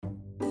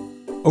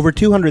Over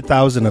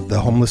 200,000 of the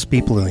homeless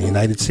people in the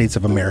United States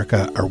of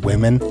America are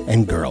women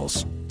and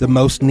girls. The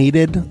most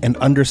needed and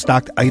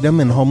understocked item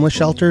in homeless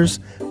shelters,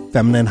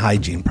 feminine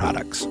hygiene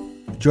products.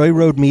 Joy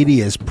Road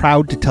Media is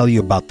proud to tell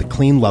you about the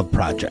Clean Love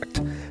Project.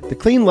 The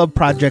Clean Love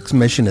Project's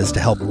mission is to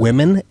help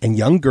women and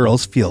young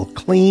girls feel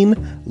clean,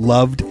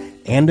 loved,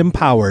 and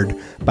empowered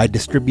by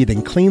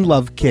distributing Clean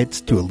Love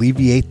kits to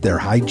alleviate their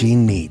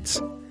hygiene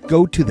needs.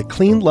 Go to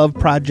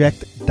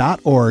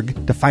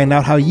thecleanloveproject.org to find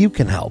out how you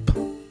can help.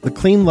 The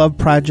Clean Love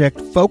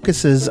Project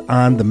focuses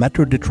on the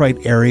Metro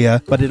Detroit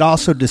area, but it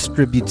also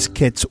distributes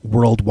kits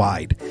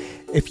worldwide.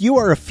 If you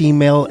are a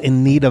female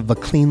in need of a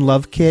Clean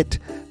Love kit,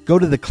 go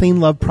to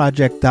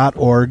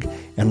thecleanloveproject.org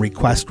and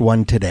request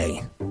one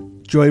today.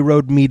 Joy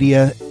Road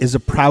Media is a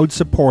proud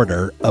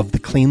supporter of the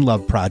Clean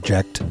Love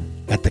Project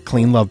at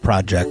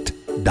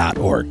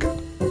thecleanloveproject.org.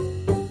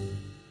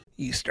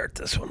 You start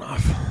this one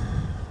off.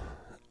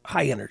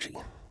 High energy.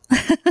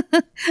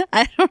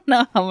 I don't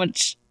know how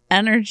much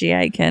energy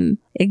I can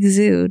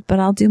exude, but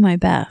I'll do my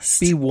best.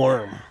 Be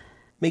warm.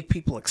 Make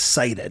people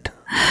excited.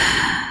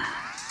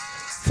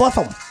 Fluff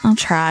them. I'll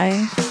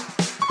try.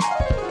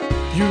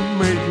 You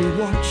made me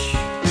watch.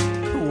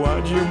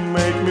 Why'd you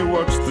make me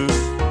watch this?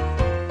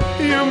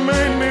 You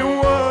made me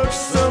watch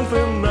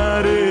something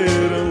I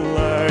didn't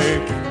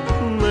like.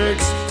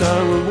 Next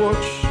time we'll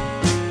watch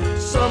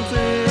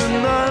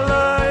something I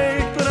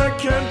like, but I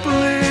can't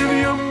believe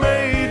you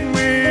made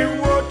me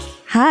watch.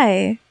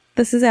 Hi.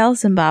 This is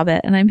Allison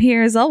Bobbitt, and I'm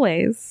here as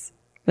always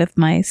with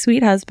my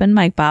sweet husband,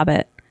 Mike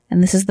Bobbitt.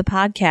 And this is the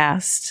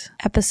podcast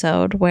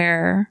episode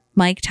where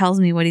Mike tells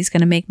me what he's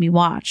going to make me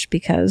watch,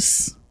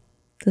 because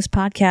this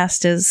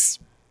podcast is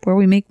where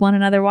we make one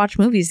another watch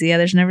movies the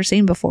other's never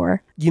seen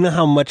before. You know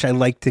how much I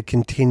like to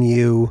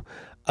continue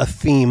a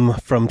theme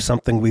from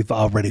something we've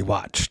already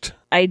watched.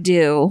 I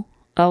do.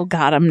 Oh,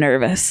 God, I'm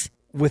nervous.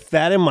 With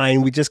that in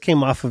mind, we just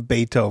came off of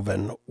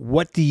Beethoven.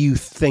 What do you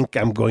think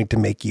I'm going to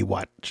make you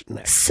watch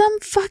next? Some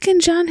fucking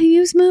John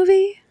Hughes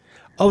movie?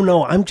 Oh,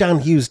 no, I'm John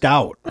Hughes'd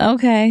out.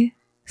 Okay.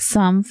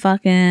 Some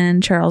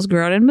fucking Charles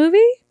Grodin movie?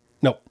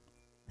 Nope.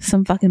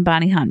 Some fucking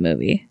Bonnie Hunt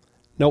movie?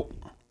 Nope.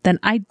 Then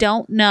I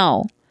don't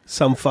know.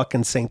 Some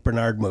fucking St.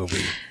 Bernard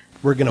movie.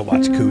 We're going to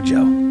watch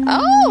Cujo.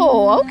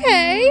 Oh,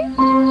 okay.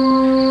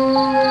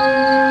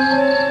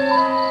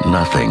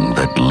 Nothing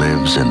that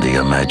lives in the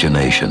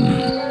imagination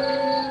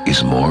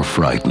is more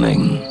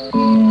frightening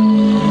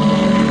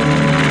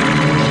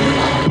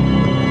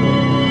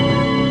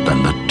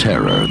than the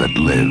terror that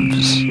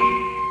lives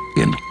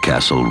in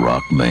Castle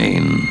Rock,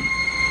 Maine.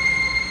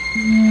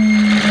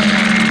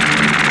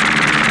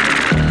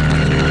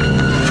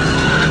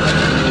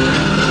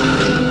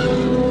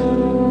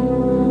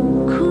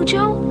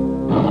 Cujo?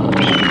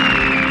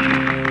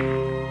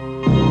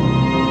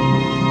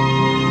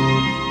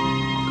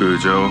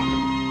 Cujo?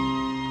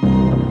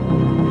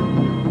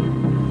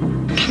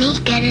 Can he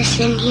get us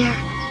in here?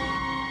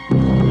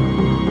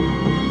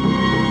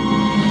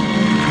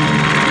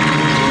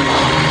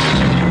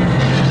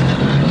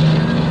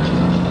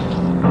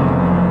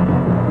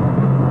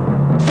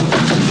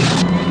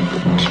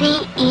 Can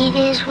he eat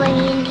his way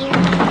in here?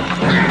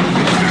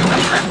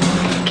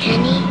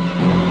 Can he?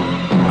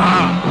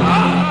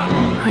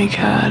 Oh my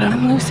God,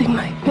 I'm losing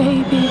my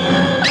baby.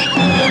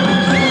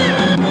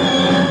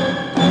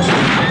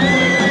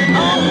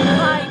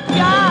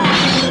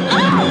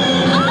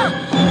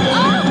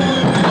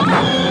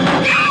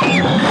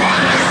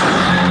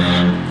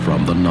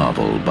 From the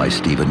novel by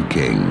Stephen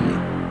King,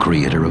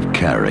 creator of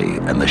Carrie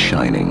and The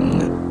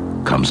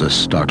Shining, comes a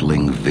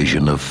startling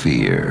vision of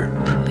fear.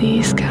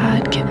 Please,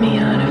 God, get me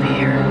out of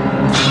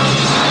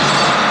here.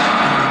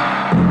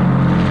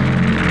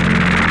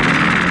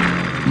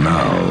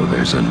 Now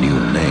there's a new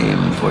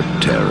name for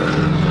terror.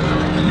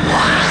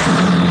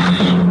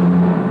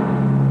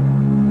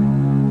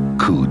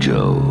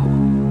 Cujo.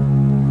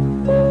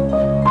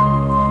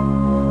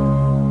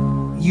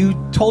 You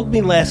told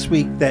me last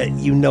week that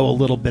you know a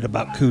little bit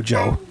about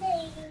Cujo.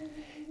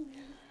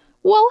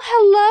 Well,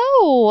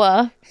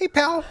 hello. Hey,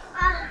 pal.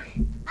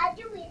 I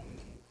do it.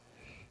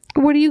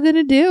 What are you going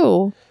to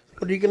do?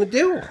 What are you going to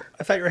do?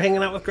 I thought you were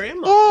hanging out with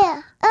Grandma.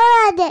 Yeah,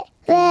 I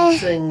Can you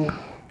sing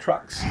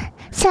Trucks?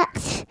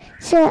 Sucks.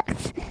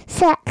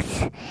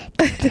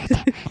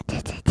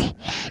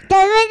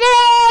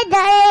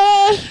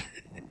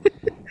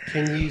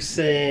 Can you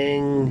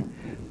sing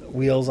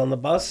Wheels on the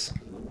Bus?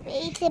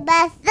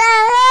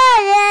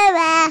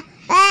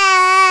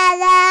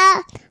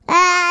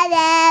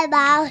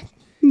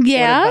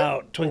 Yeah? What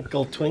about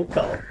Twinkle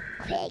Twinkle?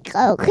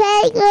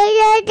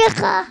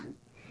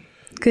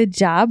 Good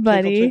job,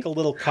 buddy. Twinkle Twinkle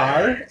Little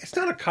Car? It's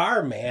not a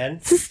car, man.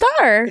 It's a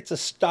star. It's a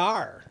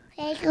star.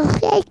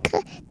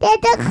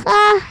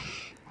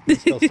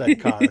 Still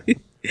said car.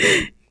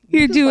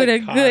 You're just doing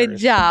like a good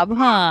cars. job,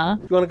 huh?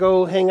 You want to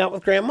go hang out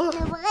with Grandma?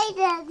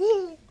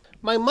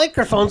 My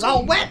microphone's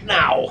all wet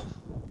now.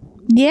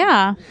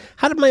 Yeah,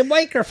 How did my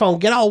microphone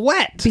get all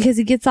wet? because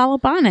it gets all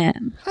up on it.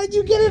 How'd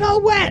you get it all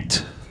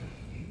wet?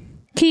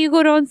 Can you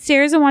go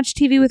downstairs and watch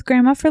TV with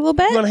Grandma for a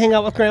little You bit? want to hang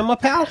out with Grandma,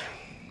 pal?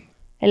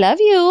 I love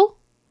you.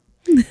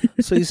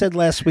 So you said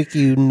last week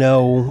you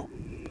know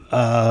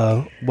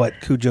what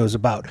Cujo's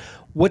about.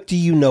 What do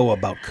you know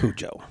about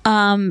Cujo?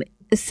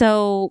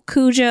 So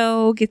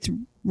Cujo gets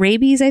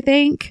rabies, I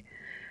think,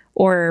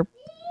 or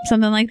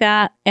something like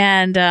that.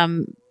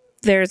 And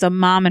there's a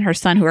mom and her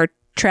son who are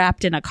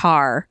trapped in a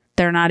car.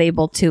 They're not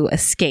able to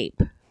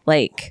escape.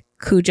 Like,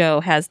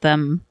 Cujo has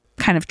them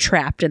kind of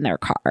trapped in their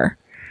car.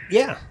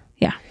 Yeah.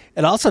 Yeah.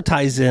 It also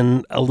ties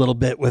in a little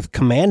bit with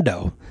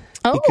Commando.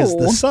 Because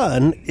the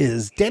son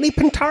is Danny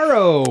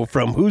Pintaro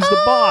from Who's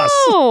the Boss?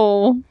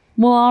 Oh,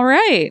 well, all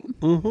right.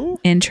 Mm-hmm.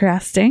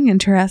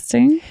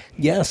 Interesting.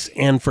 Yes,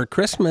 and for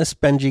Christmas,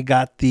 Benji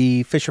got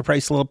the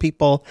Fisher-Price Little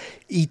People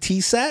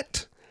E.T.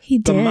 set. He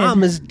did. The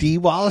mom is Dee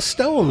Wallace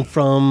Stone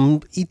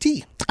from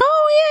E.T.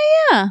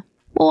 Oh, yeah.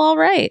 Well, all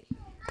right.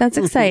 That's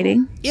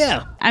exciting.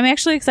 Yeah. I'm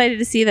actually excited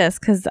to see this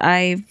because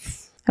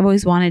I've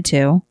always wanted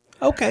to.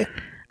 Okay.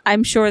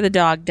 I'm sure the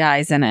dog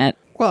dies in it.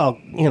 Well,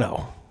 you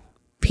know.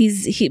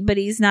 But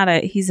he's not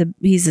he's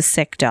a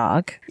sick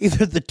dog.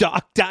 Either the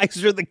dog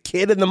dies or the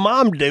kid and the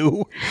mom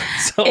do.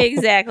 So.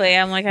 Exactly.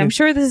 I'm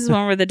sure this is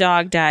one where the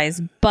dog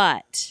dies,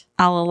 but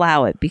I'll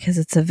allow it because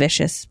it's a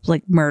vicious,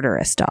 like,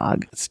 murderous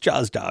dog. It's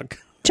Jaws dog.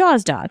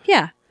 Jaws dog.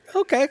 Yeah.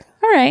 Okay.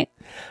 All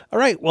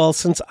right. Well,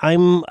 since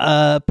I'm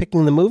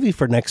picking the movie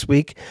for next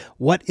week,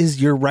 what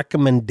is your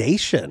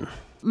recommendation?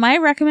 My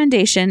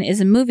recommendation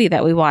is a movie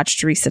that we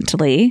watched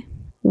recently.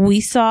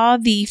 We saw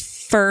the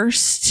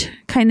first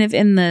kind of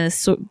in the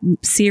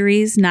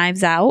series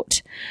Knives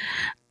Out,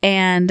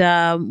 and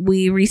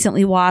we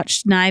recently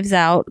watched Knives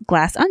Out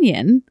Glass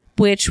Onion,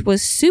 which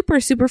was super,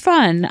 super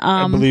fun.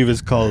 I believe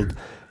it's called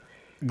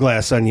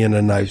Glass Onion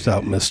and Knives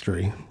Out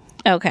Mystery.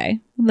 Okay.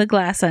 The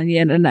Glass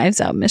Onion and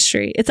Knives Out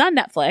Mystery. It's on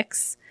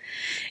Netflix.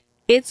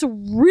 It's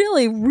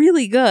really,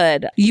 really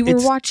good.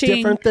 It's watching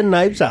different than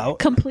Knives Out.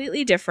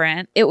 Completely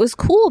different. It was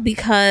cool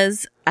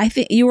because I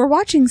think you were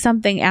watching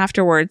something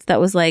afterwards that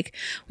was like,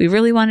 we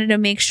really wanted to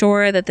make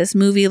sure that this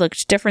movie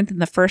looked different than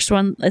the first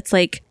one. It's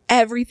like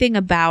everything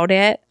about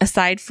it,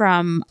 aside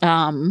from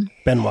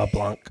Benoit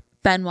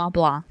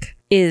Blanc,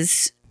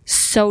 is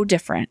so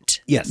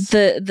different. Yes.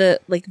 The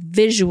like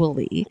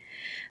visually.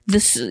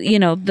 This,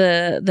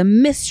 the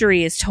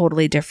mystery is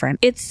totally different.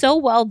 It's so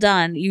well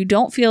done. You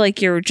don't feel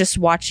like you're just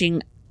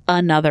watching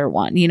another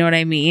one. You know what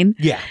I mean?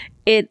 Yeah.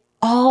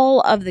 All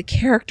of the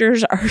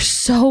characters are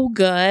so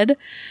good.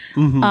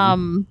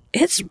 Mm-hmm.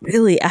 It's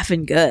really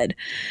effing good.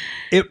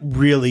 It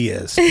really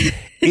is.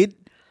 It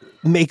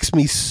makes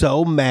me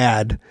so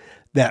mad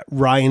that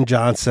Rian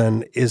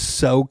Johnson is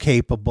so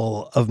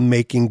capable of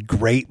making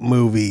great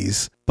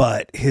movies,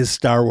 but his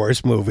Star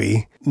Wars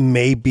movie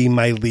may be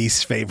my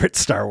least favorite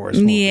Star Wars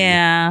movie.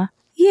 Yeah.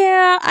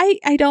 Yeah,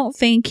 I don't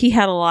think he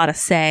had a lot of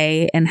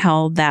say in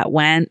how that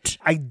went.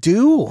 I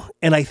do,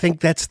 and I think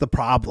that's the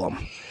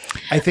problem.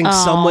 I think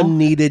someone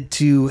needed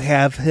to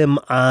have him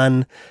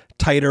on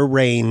tighter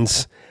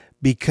reins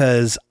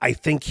because I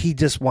think he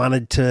just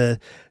wanted to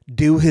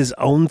do his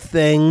own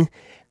thing.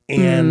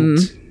 And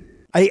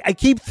I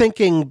keep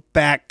thinking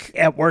back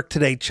at work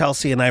today,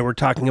 Chelsea and I were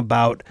talking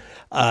about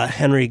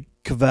Henry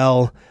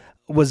Cavill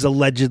was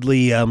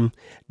allegedly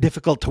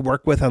difficult to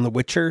work with on the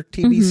Witcher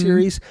TV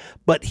series,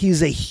 but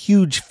he's a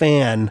huge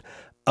fan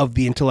of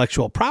the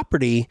intellectual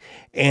property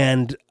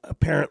and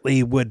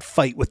apparently would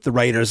fight with the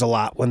writers a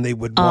lot when they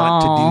would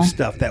want to do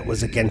stuff that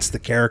was against the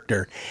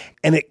character.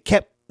 And it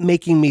kept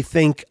making me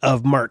think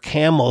of Mark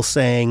Hamill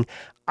saying,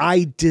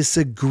 I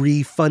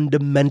disagree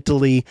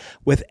fundamentally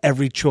with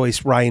every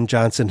choice Rian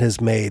Johnson has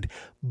made,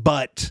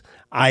 but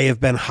I have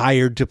been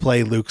hired to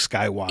play Luke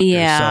Skywalker,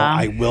 so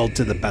I will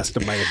to the best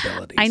of my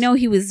abilities. I know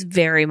he was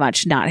very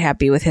much not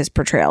happy with his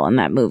portrayal in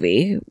that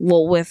movie.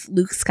 Well, with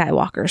Luke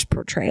Skywalker's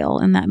portrayal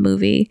in that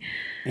movie.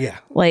 Yeah.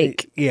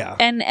 Yeah.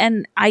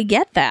 And I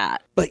get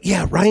that. But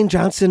yeah, Rian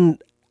Johnson,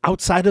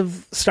 outside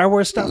of Star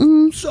Wars stuff,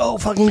 so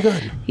fucking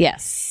good.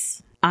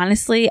 Yes.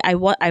 Honestly, I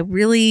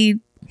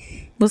really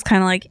was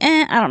kind of like,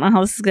 I don't know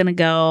how this is going to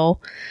go.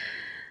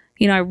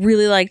 I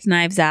really liked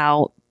Knives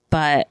Out,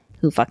 but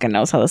who fucking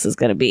knows how this is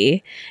going to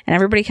be. And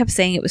everybody kept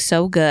saying it was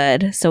so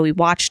good. So we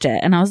watched it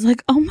and I was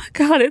like, oh my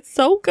God, it's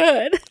so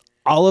good.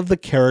 All of the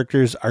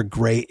characters are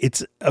great.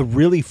 It's a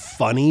really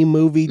funny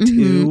movie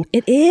too.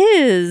 It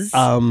is.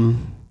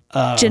 Janelle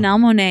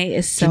Monáe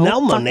is so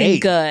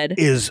fucking good.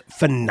 Is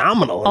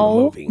phenomenal in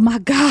the movie. Oh my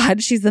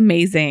God, she's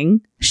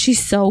amazing.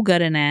 She's so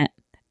good in it.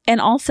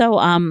 And also,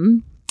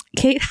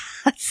 Kate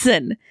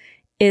Hudson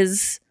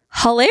is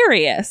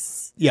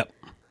hilarious. Yep.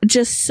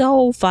 Just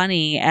so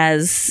funny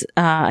as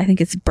I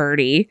think it's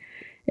Birdie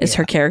is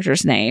her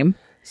character's name.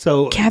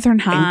 So Catherine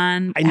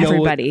Hahn, I know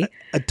everybody.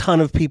 A ton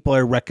of people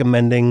are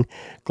recommending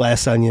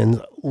Glass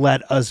Onion.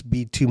 Let us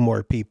be two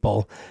more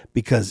people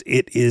because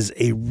it is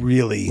a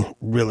really,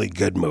 really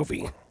good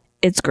movie.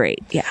 It's great.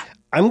 Yeah.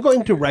 I'm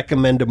going to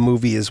recommend a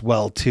movie as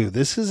well, too.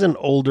 This is an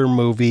older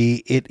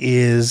movie.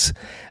 It's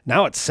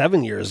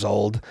 7 years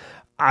old.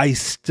 I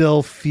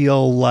still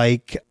feel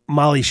like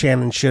Molly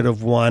Shannon should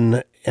have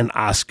won an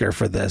Oscar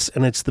for this,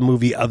 and it's the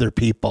movie Other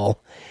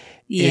People.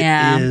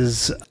 Yeah. It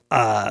is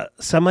a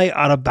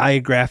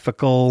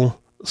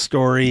semi-autobiographical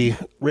story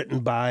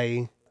written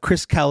by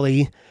Chris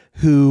Kelly,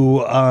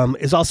 who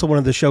is also one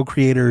of the show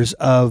creators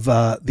of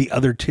The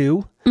Other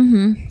Two,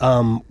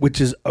 which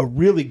is a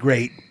really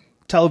great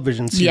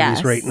television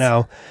series right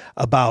now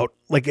about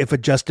like if a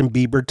Justin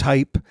Bieber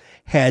type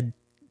had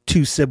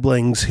two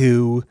siblings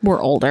who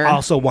were older,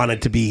 also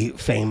wanted to be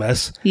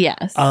famous.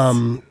 Yes.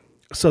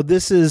 So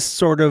this is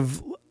sort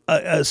of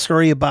a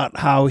story about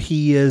how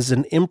he is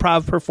an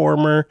improv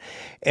performer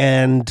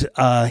and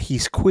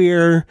he's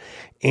queer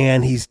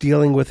and he's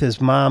dealing with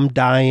his mom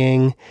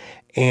dying,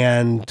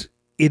 and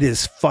it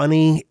is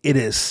funny. It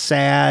is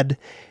sad.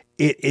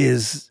 It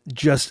is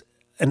just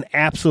an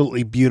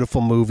absolutely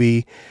beautiful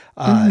movie.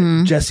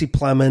 Jesse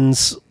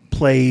Plemons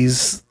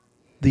plays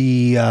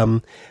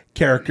the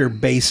character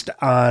based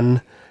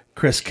on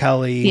Chris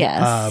Kelly.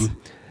 Yes.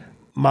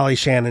 Molly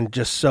Shannon,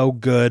 just so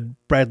good.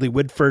 Bradley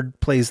Whitford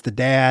plays the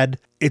dad.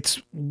 It's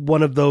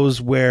one of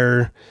those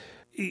where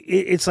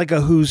it's like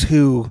a who's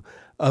who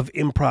of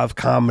improv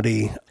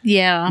comedy.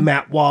 Yeah.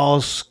 Matt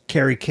Walsh,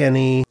 Carrie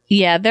Kinney.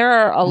 Yeah, there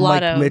are a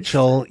lot Mike of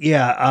Mitchell.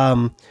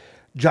 Yeah.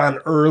 John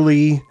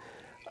Early.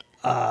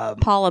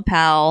 Paula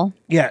Powell.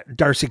 Yeah.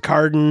 Darcy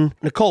Carden.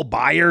 Nicole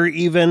Byer,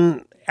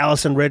 even.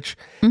 Allison Rich.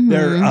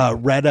 There,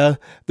 Retta.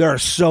 There are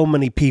so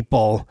many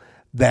people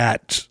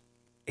that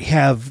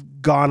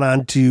have gone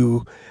on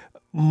to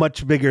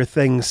much bigger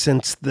things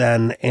since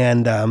then.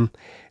 And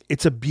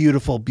it's a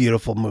beautiful,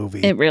 beautiful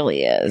movie. It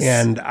really is.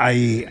 And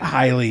I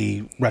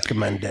highly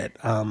recommend it.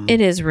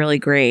 It is really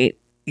great.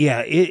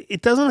 Yeah,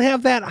 it doesn't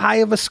have that high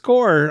of a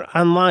score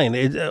online.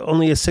 It's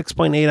only a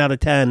 6.8 out of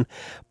 10.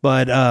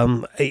 But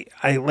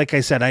I like I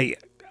said, I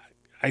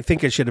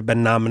think it should have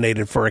been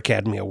nominated for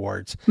Academy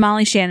Awards.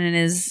 Molly Shannon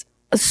is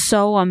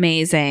so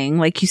amazing.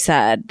 Like you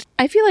said,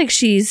 I feel like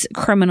she's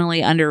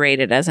criminally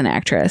underrated as an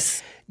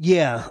actress.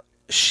 Yeah,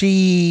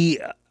 she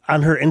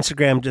on her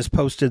Instagram just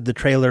posted the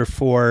trailer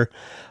for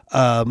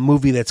a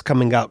movie that's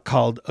coming out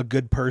called A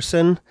Good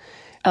Person.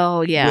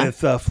 Oh, yeah.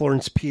 With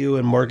Florence Pugh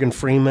and Morgan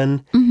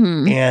Freeman.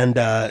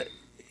 And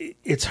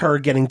it's her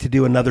getting to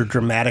do another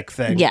dramatic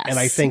thing. Yes. And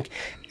I think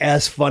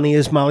as funny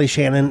as Molly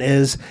Shannon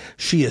is,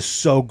 she is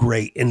so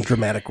great in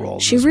dramatic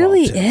roles. She as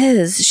really well, too.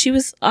 is. She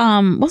was,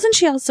 wasn't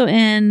she also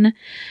in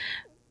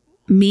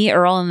Me,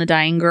 Earl, and the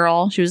Dying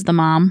Girl? She was the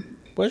mom.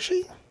 Was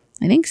she?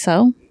 I think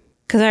so.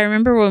 Because I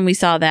remember when we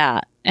saw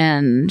that,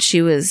 and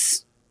she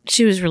was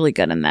really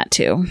good in that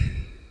too,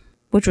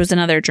 which was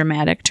another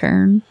dramatic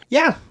turn.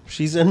 Yeah,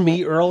 she's in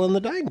Me, Earl, and the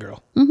Dying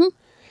Girl.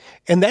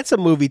 And that's a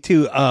movie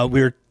too.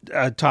 We were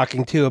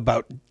talking too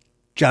about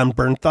John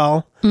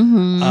Bernthal,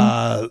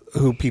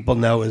 who people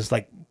know as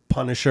like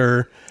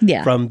Punisher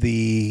from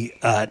the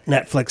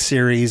Netflix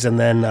series, and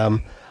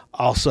then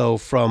also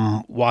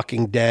from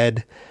Walking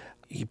Dead.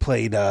 He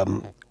played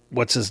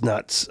what's his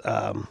nuts,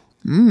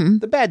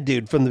 the bad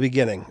dude from the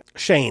beginning,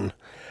 Shane.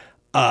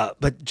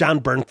 But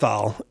John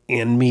Bernthal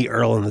in Me,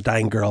 Earl, and the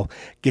Dying Girl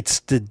gets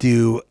to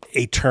do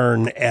a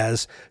turn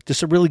as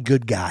just a really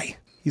good guy.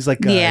 He's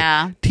like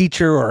a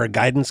teacher or a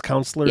guidance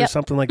counselor or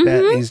something like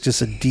that. He's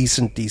just a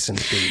decent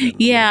dude.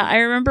 Yeah, I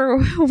remember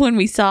when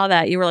we saw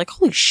that, you were like,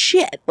 holy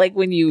shit. Like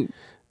when you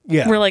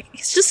were like,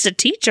 he's just a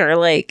teacher,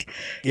 like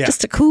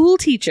just a cool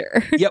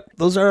teacher. Yep,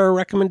 those are our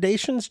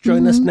recommendations.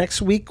 Join us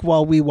next week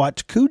while we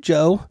watch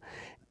Cujo.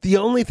 The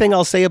only thing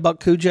I'll say about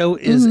Cujo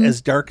is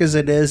as dark as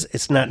it is,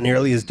 it's not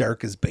nearly as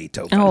dark as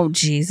Beethoven. Oh,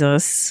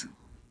 Jesus.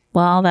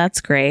 Well, that's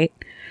great.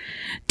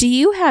 Do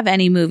you have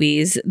any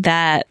movies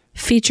that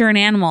feature an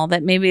animal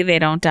that maybe they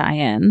don't die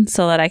in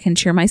so that I can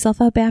cheer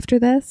myself up after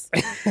this?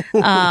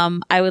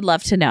 I would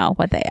love to know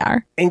what they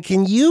are. And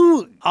can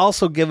you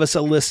also give us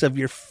a list of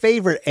your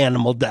favorite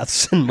animal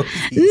deaths in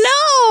movies?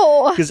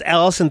 No! Because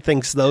Allison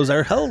thinks those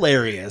are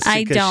hilarious.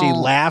 I because she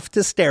don't. laughed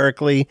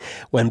hysterically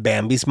when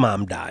Bambi's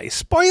mom dies.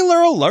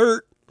 Spoiler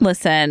alert!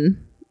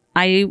 Listen,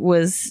 I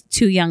was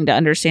too young to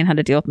understand how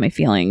to deal with my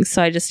feelings,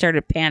 so I just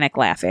started panic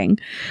laughing.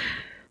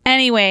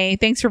 Anyway,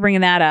 thanks for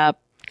bringing that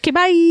up. Okay,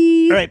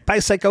 bye. All right, bye,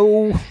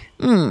 Psycho.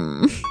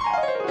 I'm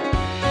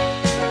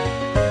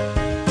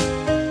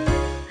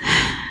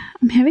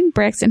having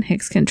Braxton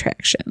Hicks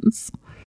contractions.